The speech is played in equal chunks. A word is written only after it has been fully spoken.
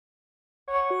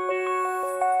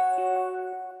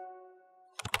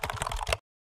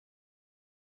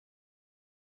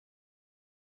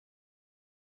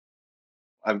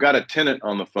I've got a tenant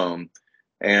on the phone,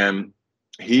 and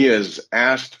he has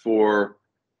asked for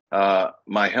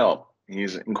my help.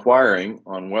 He's inquiring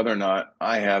on whether or not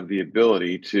I have the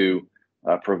ability to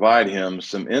provide him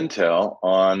some intel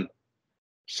on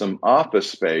some office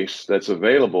space that's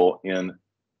available in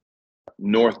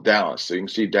North Dallas. So you can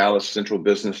see Dallas Central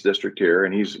Business District here,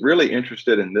 and he's really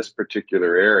interested in this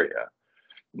particular area.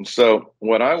 And so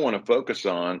what I want to focus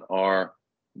on are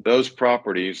those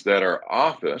properties that are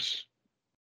office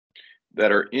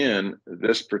that are in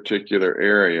this particular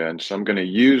area. And so I'm going to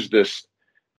use this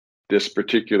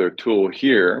particular tool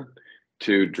here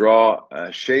to draw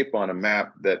a shape on a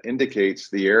map that indicates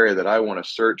the area that I want to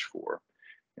search for.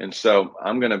 And so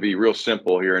I'm going to be real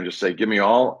simple here and just say, give me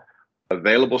all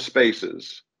available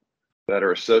spaces that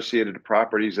are associated to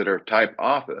properties that are type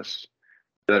office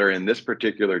that are in this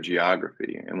particular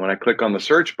geography. And when I click on the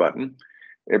search button,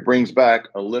 it brings back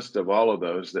a list of all of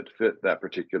those that fit that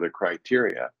particular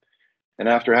criteria. And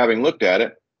after having looked at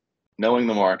it, knowing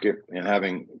the market, and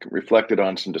having reflected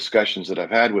on some discussions that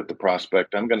I've had with the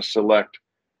prospect, I'm going to select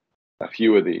a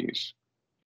few of these.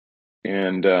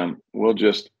 And we'll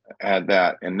just add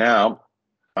that. And now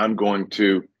I'm going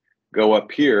to go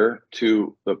up here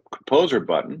to the Composer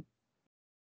button,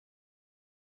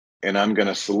 and I'm going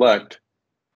to select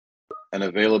an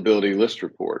availability list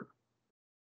report.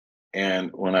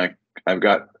 And when I've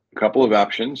got a couple of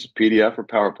options, PDF or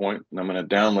PowerPoint, and I'm going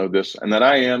to download this, and then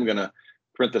I am going to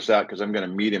print this out because I'm going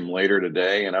to meet him later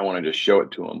today, and I want to just show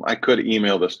it to him. I could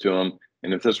email this to him,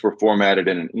 and if this were formatted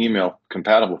in an email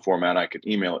compatible format, I could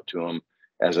email it to him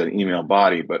as an email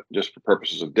body, but just for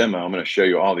purposes of demo, I'm going to show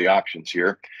you all the options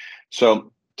here.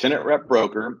 So Tenant Rep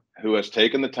Broker, who has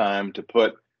taken the time to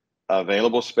put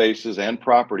available spaces and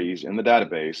properties in the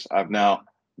database, I've now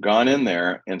gone in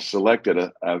there and selected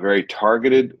a very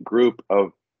targeted group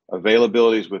of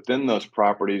availabilities within those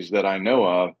properties that I know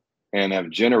of, and have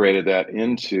generated that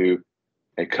into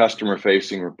a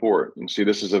customer-facing report. And see,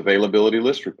 this is availability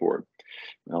list report.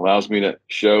 It allows me to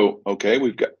show, okay,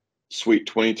 we've got suite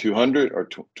 2200 or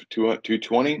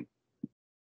 220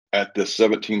 at the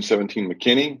 1717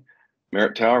 McKinney,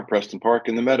 Merritt Tower, Preston Park,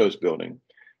 in the Meadows building.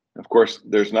 Of course,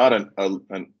 there's not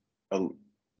an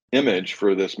image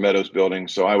for this Meadows building,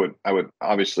 so I would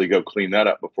obviously go clean that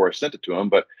up before I sent it to him,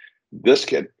 but this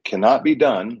cannot be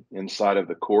done inside of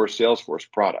the core Salesforce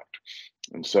product.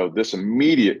 And so this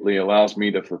immediately allows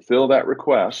me to fulfill that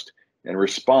request and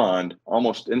respond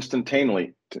almost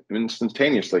instantaneously.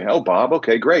 Oh, Bob,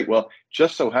 okay, great. Well,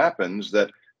 just so happens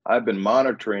that I've been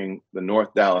monitoring the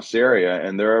North Dallas area,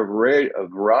 and there are a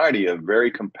variety of very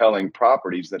compelling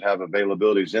properties that have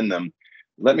availabilities in them.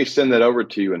 Let me send that over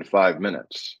to you in 5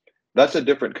 minutes. That's a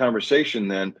different conversation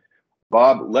than,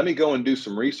 Bob, let me go and do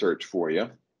some research for you,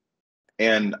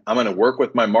 and I'm going to work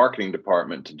with my marketing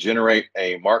department to generate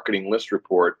a marketing list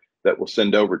report that we'll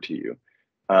send over to you.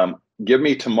 Give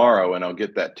me tomorrow and I'll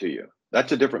get that to you.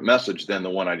 That's a different message than the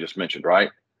one I just mentioned,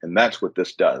 right? And that's what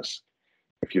this does.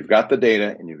 If you've got the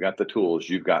data and you've got the tools,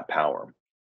 you've got power.